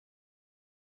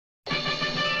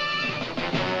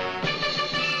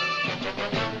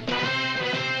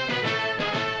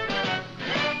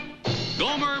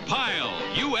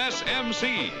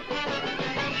USMC.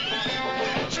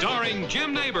 Starring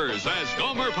Jim Neighbors as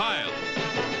Gomer Pyle.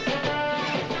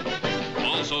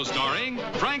 Also starring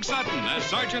Frank Sutton as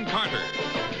Sergeant Carter.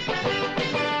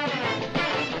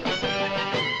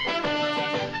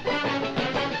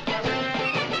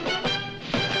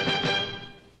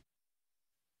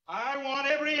 I want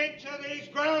every inch of these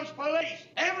grounds police.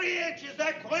 Every inch, is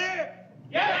that clear?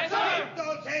 Yes, sir. Keep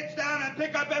those heads down and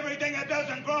pick up everything that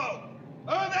doesn't grow.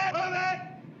 Move it, move it.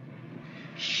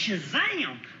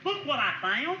 Shazam! Look what I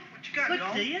found. What you got, Look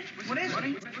Joe? this. What is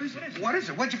it? What is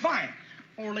it? What'd you find?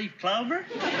 Four-leaf clover.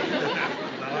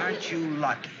 Well, aren't you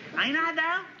lucky? Ain't I,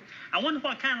 though? I wonder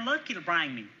what kind of luck it'll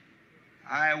bring me.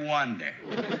 I wonder.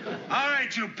 All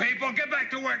right, you people, get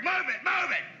back to work. Move it,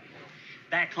 move it.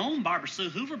 Back home, Barbara Sue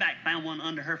Hooverback found one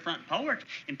under her front porch,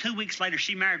 and 2 weeks later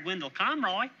she married Wendell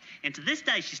Conroy, and to this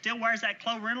day she still wears that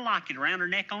clover in a locket around her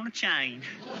neck on a chain.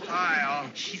 Pyle.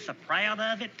 She's so proud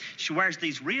of it. She wears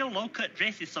these real low-cut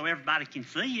dresses so everybody can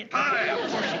see it. Pyle.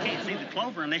 Of course, she can't see the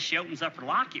clover unless she opens up her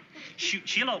locket.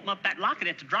 She'll open up that locket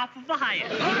at the drop of a hat.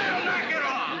 Pyle, knock it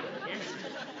off. Yes.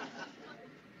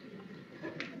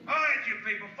 All right, you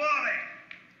people, fall in.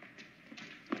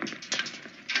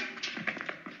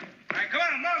 All right, come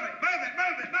on, move it, move it,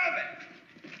 move it, move it.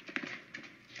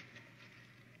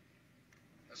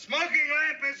 The smoking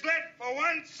lamp is lit for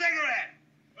one cigarette.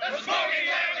 The smoking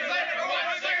lamp is lit for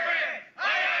one cigarette.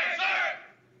 Aye, aye,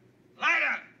 sir. Light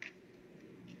up.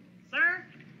 Sir,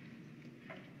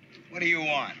 What do you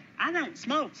want? I don't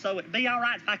smoke, so it'd be all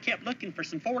right if I kept looking for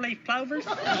some four-leaf clovers.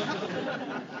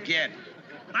 Get.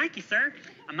 Thank you, sir.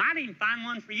 I might even find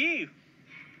one for you.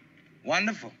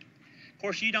 Wonderful. Of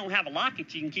course, you don't have a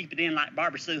locket you can keep it in like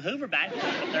Barbara Sue Hooverback,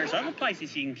 but there's other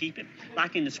places you can keep it,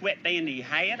 like in the sweatband of your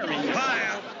hat or in your...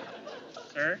 Pyle.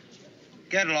 Sir?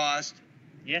 Get lost.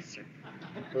 Yes, sir.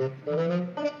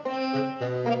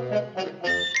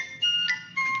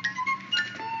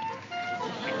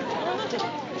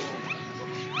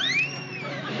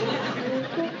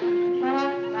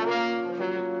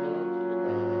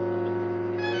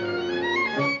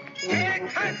 Hey,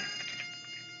 cut.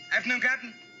 Afternoon,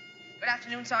 Captain. Good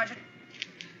afternoon, Sergeant.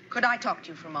 Could I talk to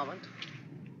you for a moment?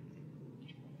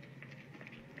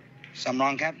 Something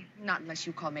wrong, Captain? Not unless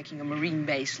you call making a Marine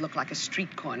base look like a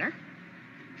street corner.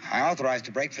 I authorized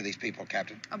a break for these people,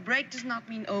 Captain. A break does not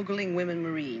mean ogling women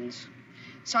Marines.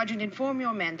 Sergeant, inform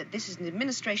your men that this is an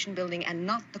administration building and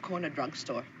not the corner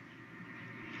drugstore.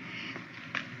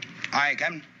 Aye,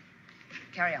 Captain.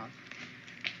 Carry on.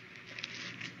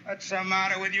 What's the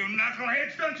matter with you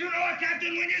knuckleheads? Don't you know a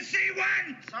captain when you see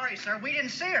one? Sorry, sir, we didn't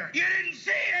see her. You didn't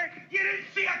see her? You didn't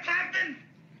see a captain?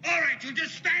 All right, you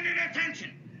just stand at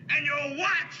attention, and you'll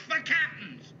watch for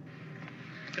captains.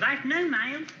 Good afternoon,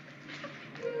 ma'am.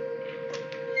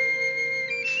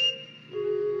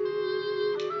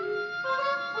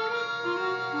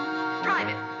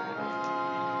 Private,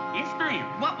 Yes,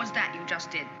 ma'am. what was that you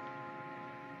just did?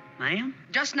 Ma'am?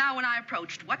 Just now when I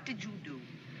approached, what did you do?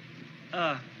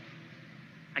 I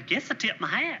guess I tipped my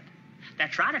hat.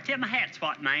 That's right, I tipped my hat,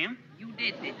 Swat, ma'am. You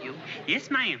did you? Yes,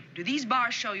 ma'am. Do these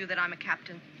bars show you that I'm a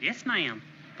captain? Yes, ma'am.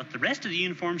 But the rest of the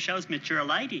uniform shows me that you're a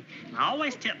lady. And I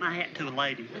always tip my hat to a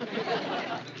lady.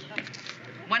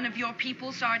 One of your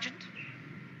people, Sergeant?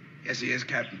 Yes, he is,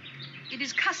 Captain. It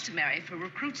is customary for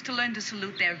recruits to learn to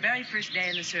salute their very first day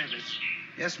in the service.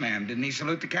 Yes, ma'am. Didn't he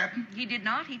salute the captain? He did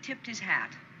not. He tipped his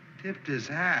hat. Tipped his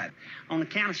hat. On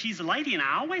account of she's a lady, and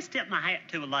I always tip my hat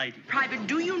to a lady. Private,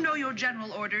 do you know your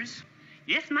general orders?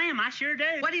 Yes, ma'am, I sure do.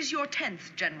 What is your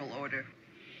 10th general order?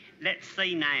 Let's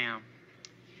see now.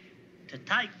 To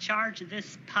take charge of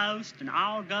this post and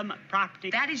all government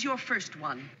property. That is your first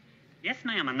one. Yes,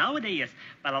 ma'am, I know it is.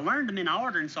 But I learned them in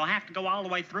order, and so I have to go all the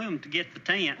way through them to get the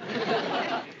 10th.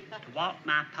 To walk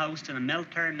my post in a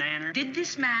military manner. Did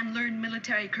this man learn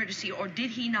military courtesy, or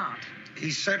did he not? He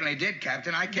certainly did,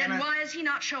 Captain. I Then cannot... why is he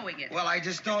not showing it? Well, I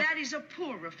just don't... That is a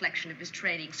poor reflection of his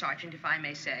training, Sergeant, if I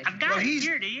may say. I've got Well, it. he's-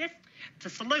 Here it is. To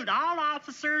salute all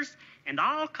officers and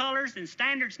all colors and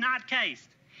standards not cased.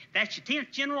 That's your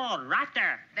 10th general order right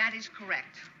there. That is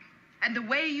correct. And the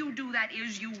way you do that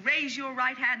is you raise your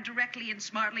right hand directly and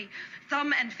smartly.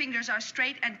 Thumb and fingers are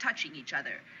straight and touching each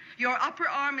other. Your upper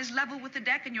arm is level with the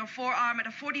deck and your forearm at a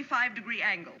 45-degree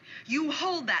angle. You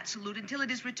hold that salute until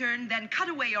it is returned, then cut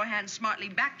away your hand smartly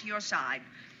back to your side.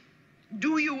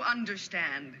 Do you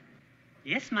understand?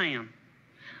 Yes, ma'am.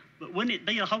 But wouldn't it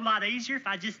be a whole lot easier if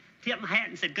I just tipped my hat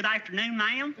and said, good afternoon,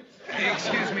 ma'am? Hey,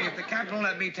 excuse me, if the captain will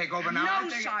let me take over now... No, I'll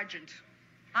take... Sergeant.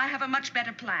 I have a much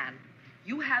better plan.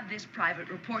 You have this private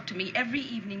report to me every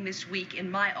evening this week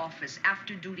in my office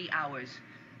after duty hours.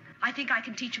 I think I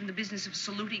can teach him the business of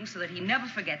saluting so that he never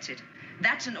forgets it.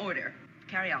 That's an order.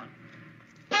 Carry on.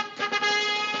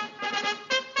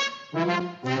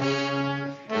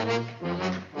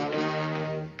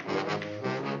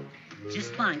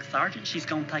 Just think, Sergeant, she's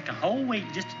gonna take a whole week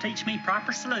just to teach me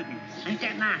proper saluting. Ain't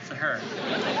that nice of her?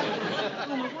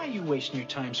 Gomer, why are you wasting your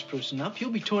time sprucing up?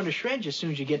 You'll be torn to shreds as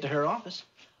soon as you get to her office.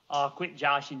 Oh, quit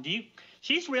joshing, Duke.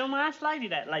 She's a real nice lady,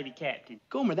 that lady captain.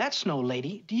 Gomer, that's no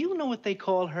lady. Do you know what they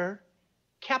call her?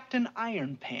 Captain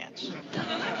Ironpants.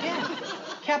 Yeah,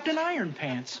 Captain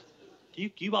Ironpants.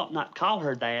 Duke, you ought not call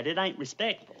her that. It ain't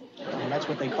respectful. Well, that's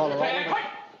what they call her all over.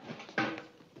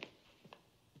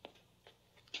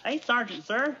 Hey, Sergeant,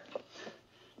 sir.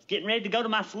 Getting ready to go to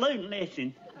my saluting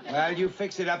lesson. Well, you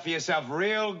fixed it up for yourself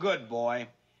real good, boy.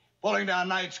 Pulling down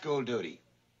night school duty.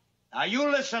 Now, you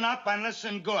listen up and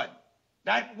listen good.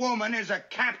 That woman is a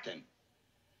captain.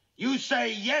 You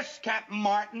say yes, Captain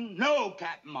Martin, no,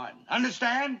 Captain Martin.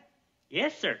 Understand?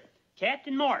 Yes, sir.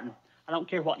 Captain Martin. I don't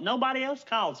care what nobody else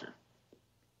calls her.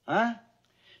 Huh?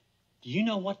 Do you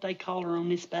know what they call her on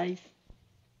this base?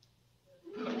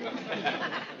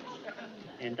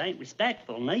 And ain't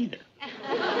respectful neither.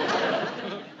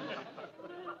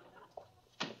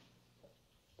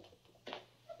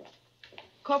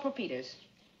 Corporal Peters,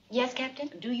 Yes, Captain?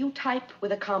 do you type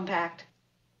with a compact?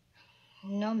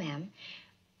 No, ma'am.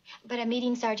 But I'm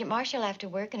meeting Sergeant Marshall after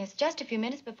work, and it's just a few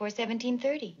minutes before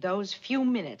 17:30. Those few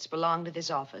minutes belong to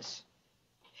this office.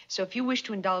 So if you wish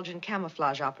to indulge in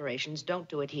camouflage operations, don't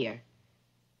do it here.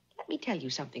 Let me tell you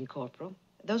something, Corporal.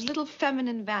 Those little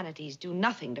feminine vanities do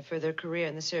nothing to further a career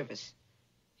in the service.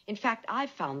 In fact,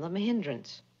 I've found them a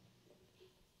hindrance.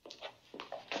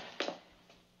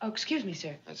 Oh, excuse me,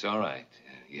 sir. That's all right.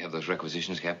 You have those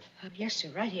requisitions, Captain? Yes, sir,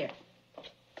 right here.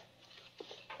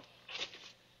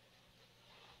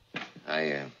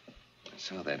 I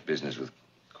saw that business with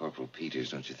Corporal Peters.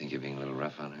 Don't you think you're being a little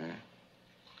rough on her?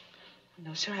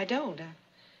 No, sir, I don't.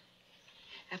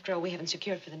 After all, we haven't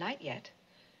secured for the night yet.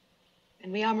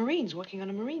 And we are Marines working on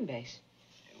a Marine base.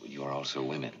 Well, you're also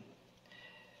women.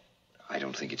 I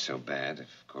don't think it's so bad if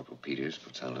Corporal Peters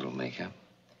puts on a little makeup.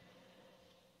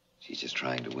 She's just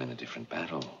trying to win a different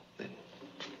battle than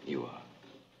you are.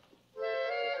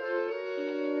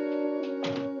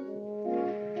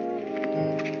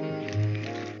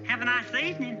 Have a nice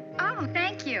evening. Oh,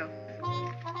 thank you.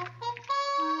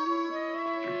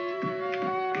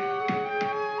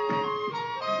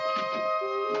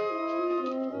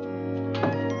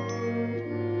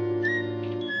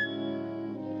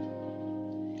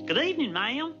 Good evening,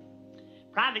 ma'am.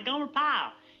 Private Gomer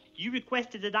Pyle. You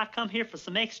requested that I come here for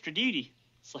some extra duty,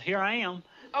 so here I am.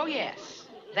 Oh, yes,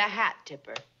 the hat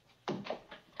tipper.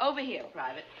 Over here,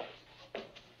 Private.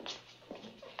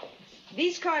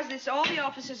 These cards list all the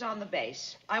officers on the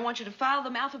base. I want you to file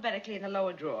them alphabetically in the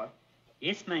lower drawer.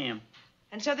 Yes, ma'am.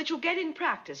 And so that you'll get in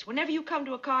practice, whenever you come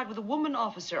to a card with a woman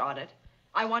officer on it,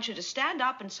 I want you to stand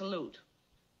up and salute.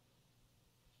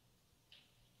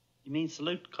 You mean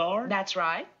salute the card? That's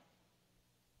right.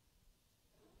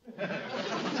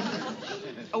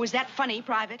 Oh, is that funny,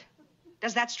 Private?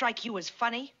 Does that strike you as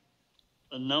funny?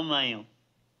 No, ma'am.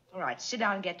 All right, sit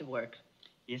down and get to work.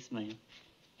 Yes, ma'am.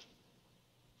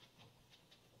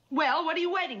 Well, what are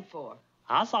you waiting for?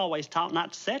 I was always taught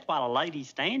not to sit while a lady's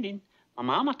standing. My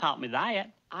mama taught me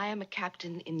that. I am a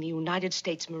captain in the United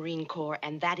States Marine Corps,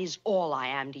 and that is all I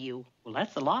am to you. Well,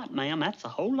 that's a lot, ma'am. That's a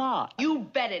whole lot. You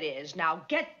bet it is. Now,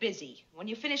 get busy. When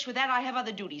you finish with that, I have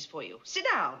other duties for you. Sit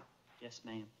down. Yes,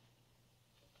 ma'am.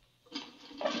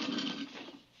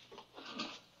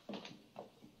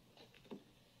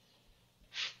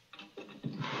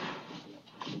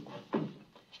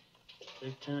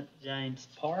 Lieutenant James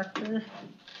Parker.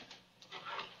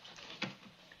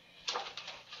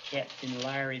 Captain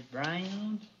Larry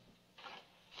Brown.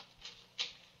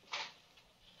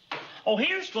 Oh,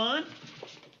 here's one.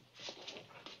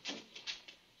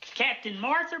 Captain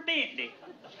Martha Bentley.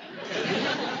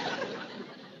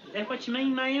 Is that what you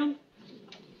mean, ma'am?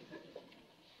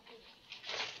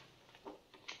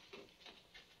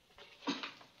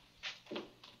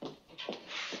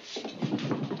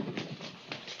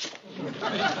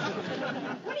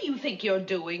 What do you think you're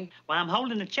doing? Well, I'm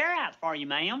holding a chair out for you,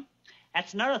 ma'am.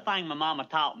 That's another thing my mama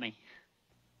taught me.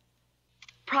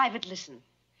 Private, listen.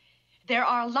 There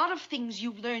are a lot of things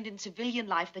you've learned in civilian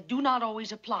life that do not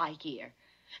always apply here.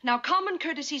 Now, common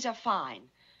courtesies are fine,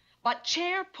 but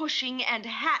chair pushing and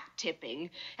hat tipping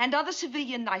and other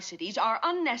civilian niceties are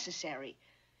unnecessary.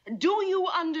 Do you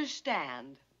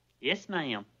understand? Yes,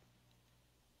 ma'am.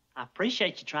 I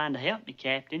appreciate you trying to help me,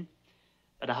 Captain.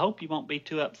 But I hope you won't be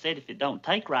too upset if it don't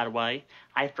take right away.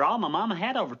 After all, my mama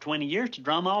had over 20 years to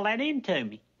drum all that into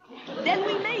me. Then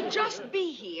we may just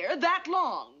be here that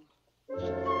long.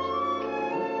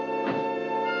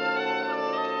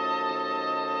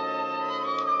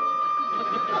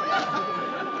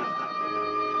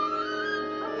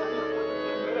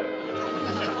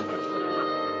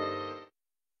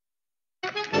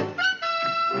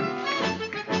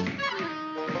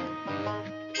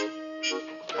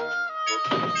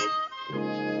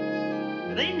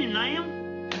 Good evening,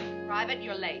 ma'am. Private,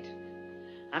 you're late.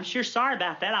 I'm sure sorry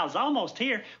about that. I was almost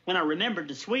here when I remembered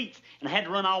the sweets, and I had to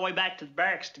run all the way back to the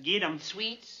barracks to get them.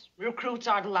 Sweets? Recruits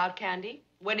aren't allowed candy.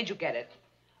 Where did you get it?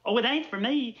 Oh, it ain't for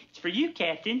me. It's for you,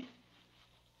 Captain.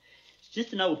 It's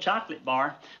just an old chocolate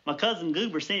bar. My cousin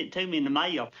Gomer sent it to me in the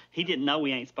mail. He didn't know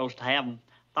we ain't supposed to have them.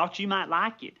 Thought you might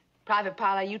like it. Private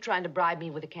Pyle, are you trying to bribe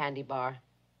me with a candy bar?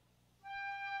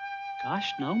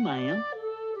 Gosh, no, ma'am.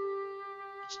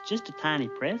 It's just a tiny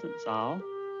present's all.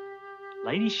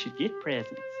 Ladies should get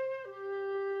presents.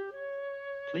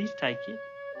 Please take it.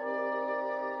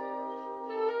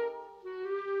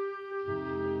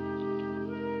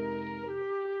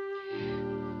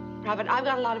 Private, I've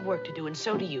got a lot of work to do, and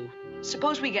so do you.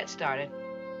 Suppose we get started.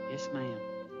 Yes, ma'am.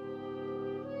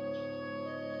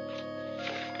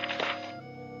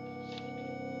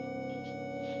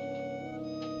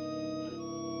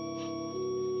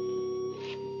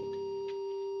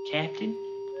 Captain,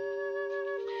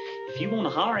 if you want to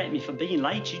holler at me for being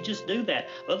late, you just do that.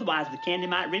 Otherwise, the candy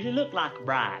might really look like a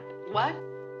bribe. What?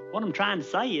 What I'm trying to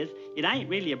say is, it ain't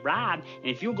really a bribe, and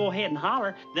if you'll go ahead and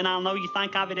holler, then I'll know you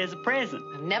think of it as a present.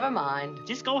 Never mind.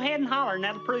 Just go ahead and holler, and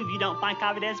that'll prove you don't think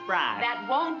of it as a bribe. That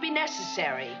won't be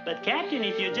necessary. But, Captain,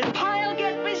 if you just... Pyle,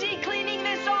 get busy cleaning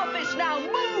this office now.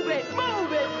 Move it,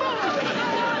 move it, move it.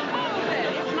 Move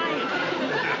it. Yes, ma'am.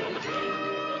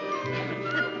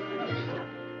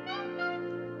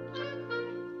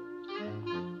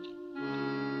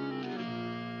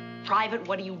 Private,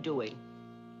 what are you doing?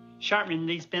 Sharpening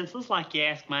these pencils like you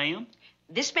asked, ma'am.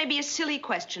 This may be a silly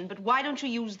question, but why don't you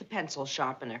use the pencil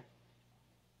sharpener?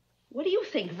 What do you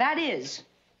think that is?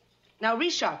 Now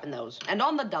resharpen those, and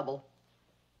on the double.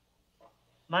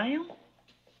 Ma'am?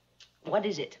 What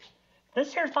is it?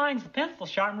 This here thing's the pencil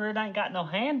sharpener. It ain't got no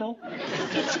handle.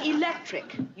 It's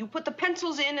electric. You put the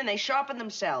pencils in and they sharpen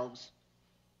themselves.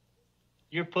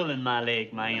 You're pulling my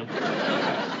leg, ma'am.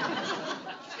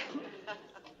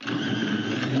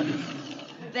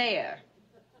 There.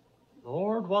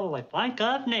 Lord, what'll they think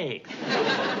of next?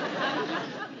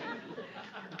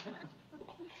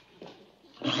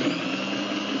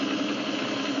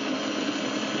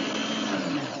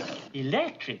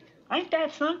 Electric. Ain't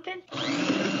that something?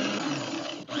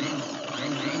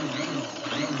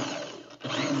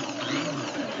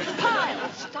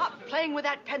 Pyle, stop playing with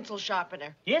that pencil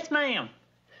sharpener. Yes, ma'am.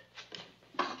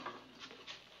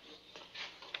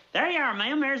 There you are,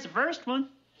 ma'am. There's the first one.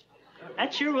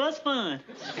 That sure was fun.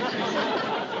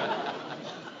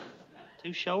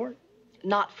 Too short?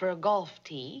 Not for a golf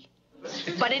tee,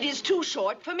 but it is too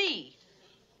short for me.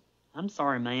 I'm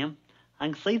sorry, ma'am. I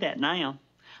can see that now.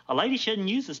 A lady shouldn't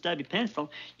use a stubby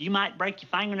pencil. You might break your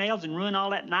fingernails and ruin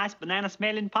all that nice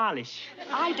banana-smelling polish.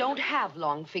 I don't have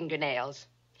long fingernails,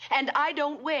 and I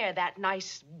don't wear that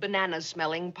nice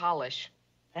banana-smelling polish.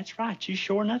 That's right. You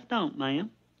sure enough don't,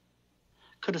 ma'am.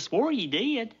 Could have swore you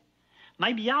did.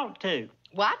 Maybe you ought to.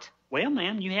 What? Well,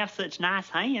 ma'am, you have such nice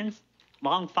hands.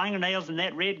 Long fingernails and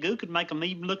that red goo could make them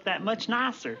even look that much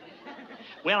nicer.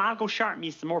 Well, I'll go sharpen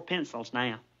you some more pencils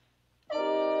now.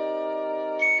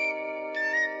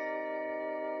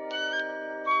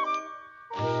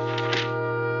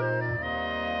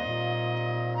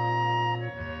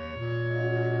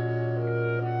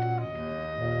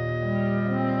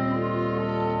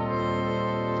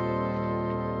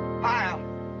 Pyle!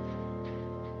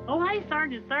 Oh, hey,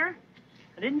 Sergeant, sir.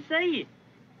 I didn't see you.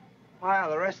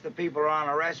 Pyle, the rest of the people are on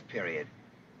arrest period.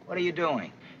 What are you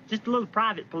doing? Just a little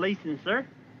private policing, sir.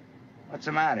 What's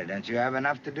the matter? Don't you have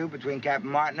enough to do between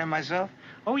Captain Martin and myself?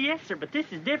 Oh, yes, sir, but this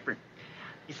is different.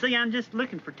 You see, I'm just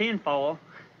looking for tinfoil.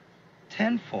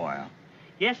 Tinfoil?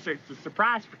 Yes, sir, it's a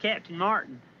surprise for Captain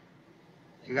Martin.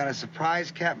 You gonna surprise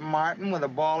Captain Martin with a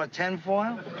ball of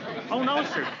tinfoil? Oh, no,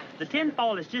 sir. The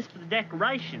tinfoil is just for the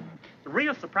decoration. The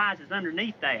real surprise is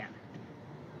underneath that.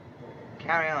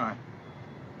 Carry on.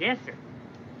 Yes, sir.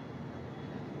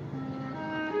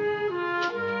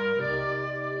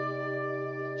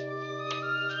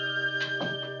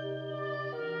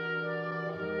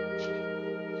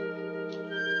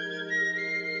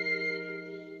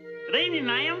 Good evening,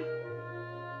 ma'am.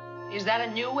 Is that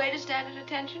a new way to stand at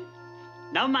attention?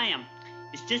 No, ma'am.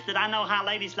 It's just that I know how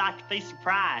ladies like to be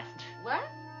surprised. What?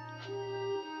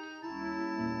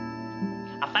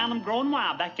 I found them growing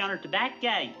wild back yonder at the back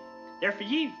gate. They're for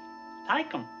you.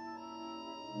 Take them.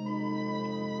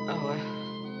 Oh,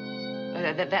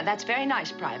 that's very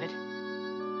nice, Private.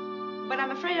 But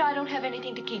I'm afraid I don't have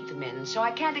anything to keep them in, so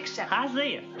I can't accept. How's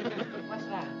this? What's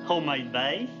that? Homemade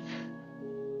vase.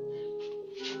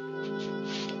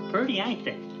 Pretty, ain't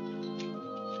they?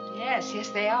 Yes,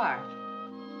 they are.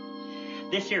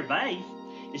 This here vase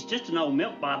is just an old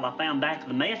milk bottle I found back at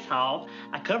the mess hall.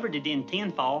 I covered it in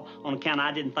tinfoil on account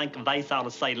I didn't think a vase ought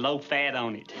to say low fat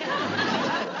on it.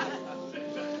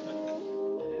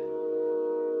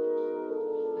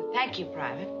 Thank you,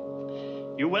 Private.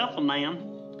 You're welcome, ma'am.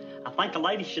 I think a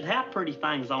lady should have pretty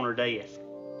things on her desk.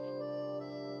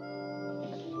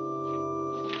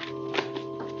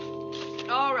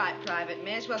 All right, Private.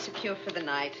 May as well secure for the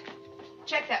night.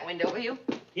 Check that window, will you?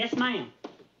 Yes, ma'am.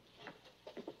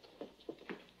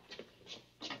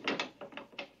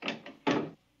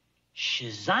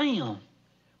 Shazam!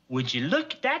 Would you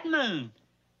look at that moon?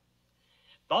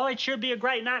 Boy, it'd sure be a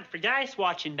great night for gas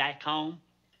watching back home.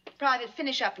 Private,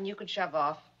 finish up and you can shove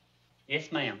off.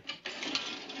 Yes, ma'am.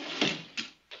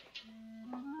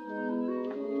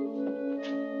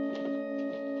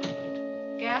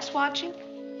 Gas watching?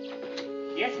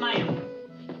 Yes, ma'am.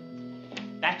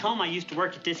 Back home, I used to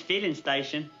work at this filling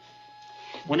station.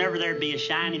 Whenever there'd be a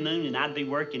shiny moon and I'd be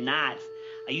working nights,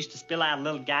 I used to spill out a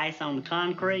little gas on the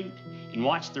concrete and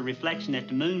watch the reflection that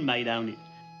the moon made on it.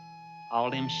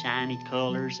 All them shiny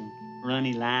colors and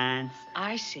runny lines.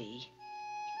 I see.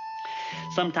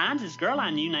 Sometimes this girl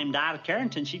I knew named Ida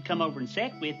Carrington, she'd come over and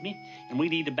sit with me, and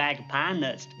we'd eat a bag of pine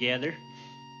nuts together.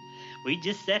 We'd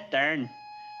just sit there and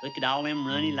look at all them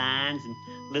runny lines and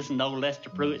listen to old Lester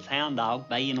Pruitt's hound dog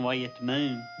baying away at the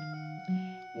moon.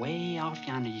 Way off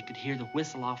yonder, you could hear the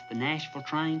whistle off the Nashville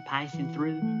train passing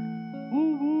through.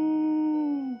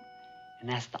 Woo-woo! And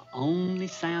that's the only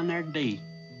sound there'd be,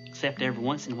 except every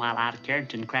once in a while Ida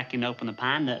Carrington cracking open a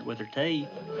pine nut with her teeth.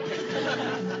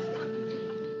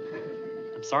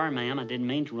 I'm sorry, ma'am, I didn't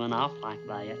mean to run off like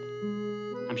that.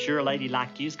 I'm sure a lady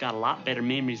like you's got a lot better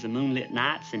memories of moonlit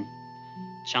nights and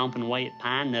chomping away at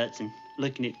pine nuts and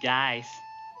looking at guys.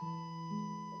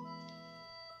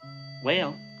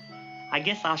 Well, I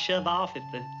guess I'll shove off if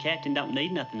the captain don't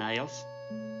need nothing else.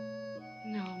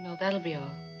 No, that'll be all.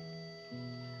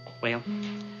 Well,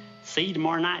 see you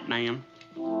tomorrow night, ma'am.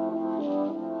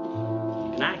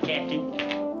 Good night, Captain.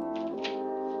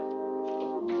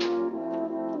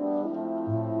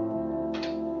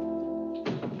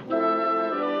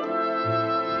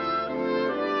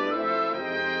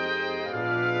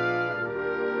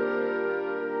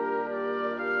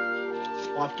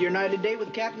 Off to your night of day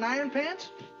with Captain Ironpants?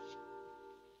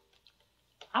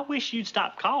 I wish you'd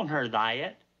stop calling her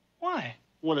that. Why?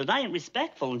 Well, it ain't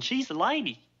respectful, and she's a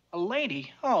lady. A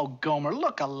lady? Oh, Gomer,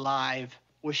 look alive.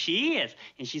 Well, she is,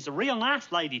 and she's a real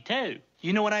nice lady, too.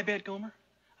 You know what I bet, Gomer?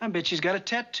 I bet she's got a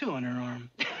tattoo on her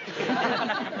arm.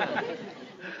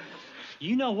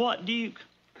 You know what, Duke?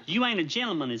 You ain't a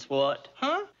gentleman is what?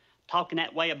 Huh? Talking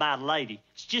that way about a lady.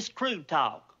 It's just crude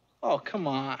talk. Oh, come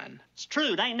on. It's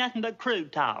true. It ain't nothing but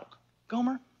crude talk.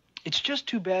 Gomer, it's just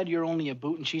too bad you're only a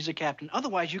boot and she's a captain.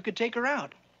 Otherwise, you could take her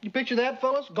out. You picture that,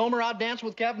 fellas? Gomer out dancing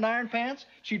with Captain Ironpants?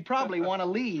 She'd probably want to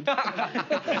leave.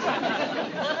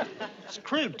 It's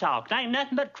crude talk. It ain't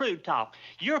nothing but crude talk.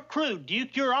 You're crude,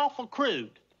 Duke. You're awful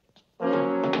crude.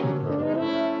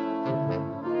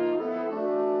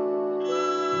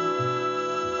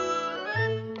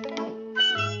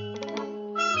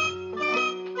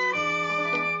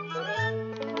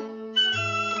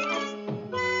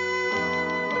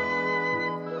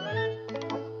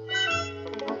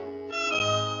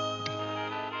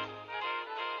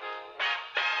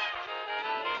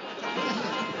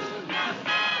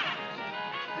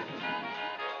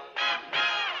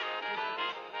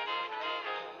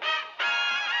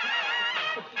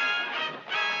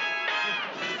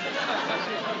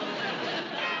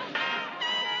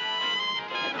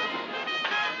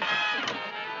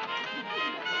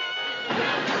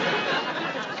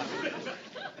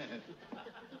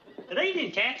 Good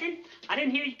evening, Captain. I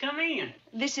didn't hear you come in.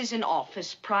 This is an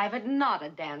office, Private, not a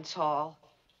dance hall.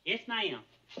 Yes, ma'am.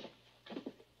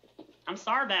 I'm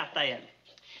sorry about that.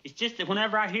 It's just that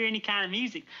whenever I hear any kind of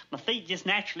music, my feet just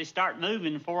naturally start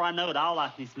moving. Before I know it, all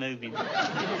of it's moving.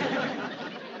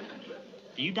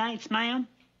 Do you dance, ma'am?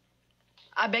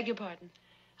 I beg your pardon?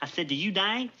 I said, do you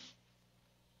dance?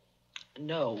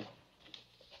 No.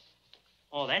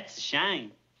 Oh, that's a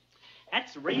shame.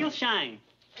 That's a real shame.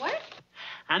 What?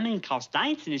 I mean, 'cause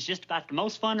dancing is just about the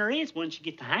most fun there is once you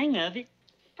get the hang of it.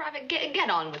 Private, get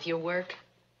on with your work.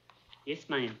 Yes,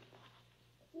 ma'am.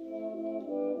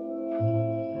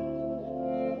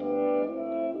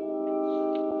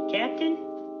 Captain?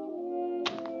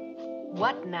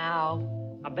 What now?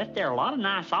 I bet there are a lot of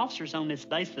nice officers on this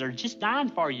base that are just dying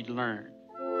for you to learn.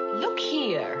 Look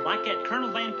here. Like that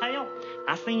Colonel Van Pyle.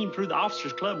 I seen him through the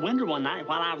officers' club window one night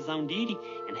while I was on duty,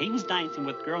 and he was dancing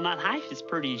with a girl not half as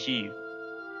pretty as you.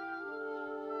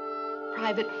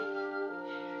 Private,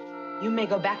 you may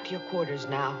go back to your quarters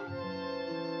now.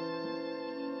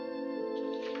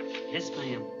 Yes,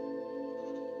 ma'am.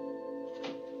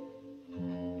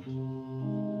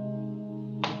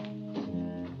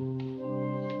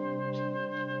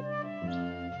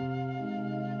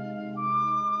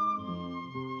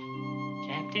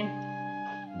 Captain?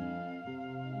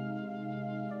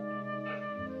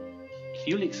 If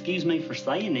you'll excuse me for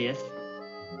saying this,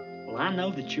 well, I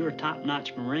know that you're a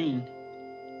top-notch Marine,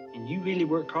 and you really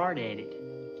work hard at it.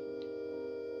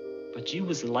 But you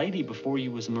was a lady before you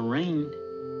was a Marine,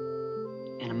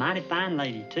 and a mighty fine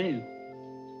lady, too.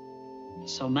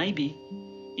 So maybe,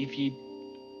 if you'd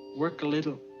work a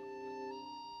little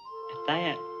at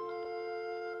that,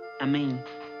 I mean,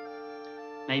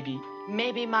 maybe...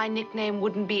 Maybe my nickname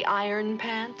wouldn't be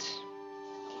Ironpants?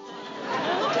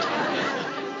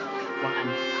 Why?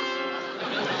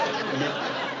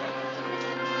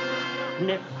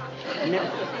 Never. Good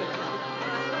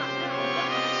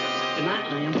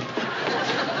night, ma'am.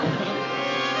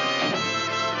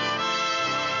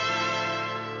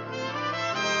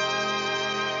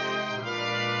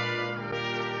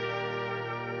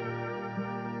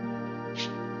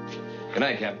 Good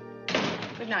night, Captain.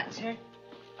 Good night, sir.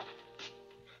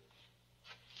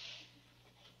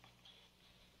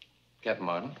 Captain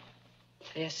Martin.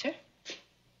 Yes, sir.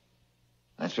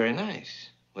 That's very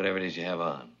nice, whatever it is you have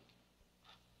on.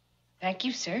 Thank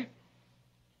you, sir.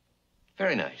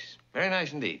 Very nice. Very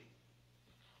nice indeed.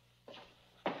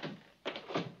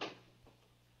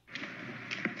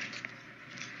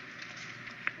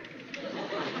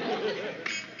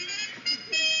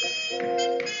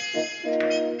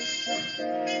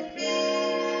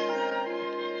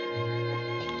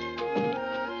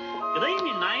 Good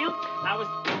evening, ma'am.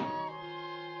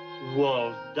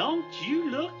 Well, don't you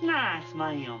look nice,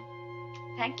 ma'am?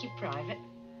 Thank you, Private.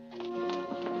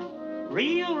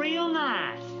 Real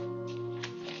nice.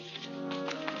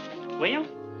 Well,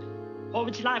 what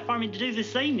would you like for me to do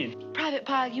this evening? Private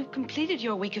Pyle, you've completed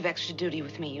your week of extra duty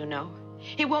with me, you know.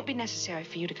 It won't be necessary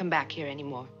for you to come back here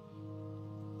anymore.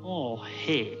 Oh,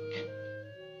 heck.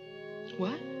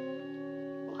 What?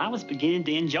 Well, I was beginning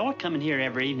to enjoy coming here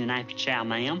every evening after chow,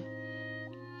 ma'am.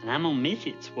 And I'm gonna miss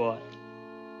it's what.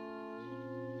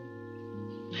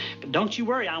 But don't you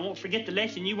worry, I won't forget the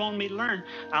lesson you wanted me to learn.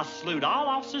 I'll salute all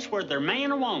officers, whether they're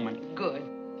man or woman. Good.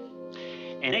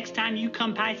 And next time you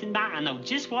come passing by, I know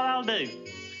just what I'll do.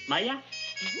 May I?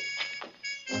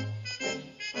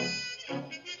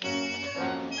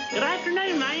 Good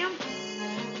afternoon, ma'am.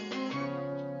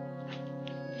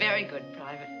 Very good,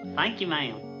 Private. Thank you,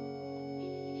 ma'am.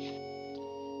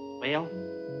 Well,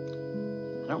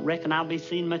 I don't reckon I'll be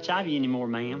seeing much of you anymore,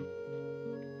 ma'am.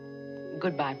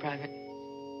 Goodbye, Private.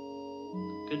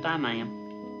 Goodbye, ma'am.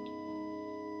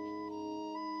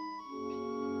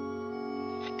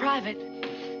 Private.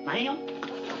 Ma'am?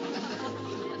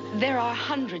 There are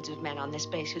hundreds of men on this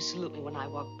base who salute me when I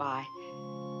walk by.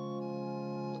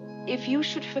 If you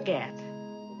should forget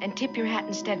and tip your hat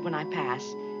instead when I pass,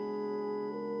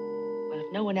 well,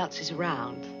 if no one else is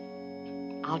around,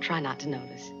 I'll try not to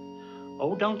notice.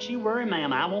 Oh, don't you worry,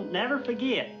 ma'am. I won't never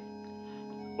forget.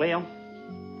 Well,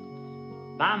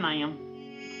 bye, ma'am.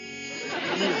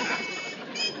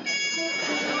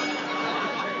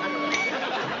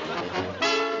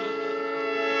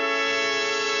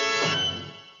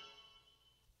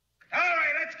 All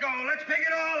right, let's go. Let's pick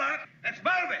it all up. Let's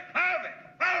move it.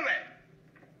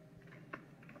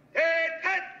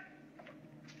 Hit.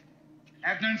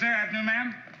 Afternoon, sir. Afternoon,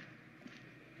 ma'am.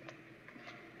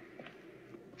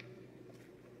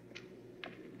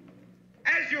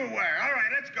 As you were. All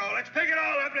right, let's go. Let's pick it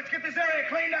all up. Let's get this area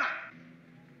cleaned up.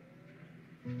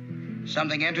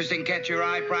 Something interesting catch your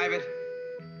eye, Private?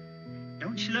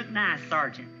 Don't you look nice,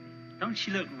 Sergeant? Don't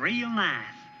you look real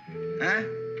nice? Huh?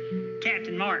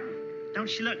 Captain Martin, don't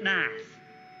she look nice?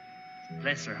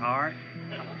 Bless her heart.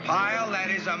 Pyle, that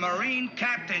is a Marine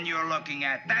captain you're looking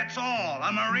at. That's all.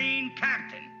 A Marine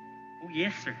captain. Oh,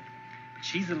 yes, sir. But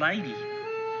she's a lady.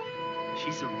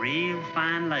 She's a real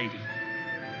fine lady.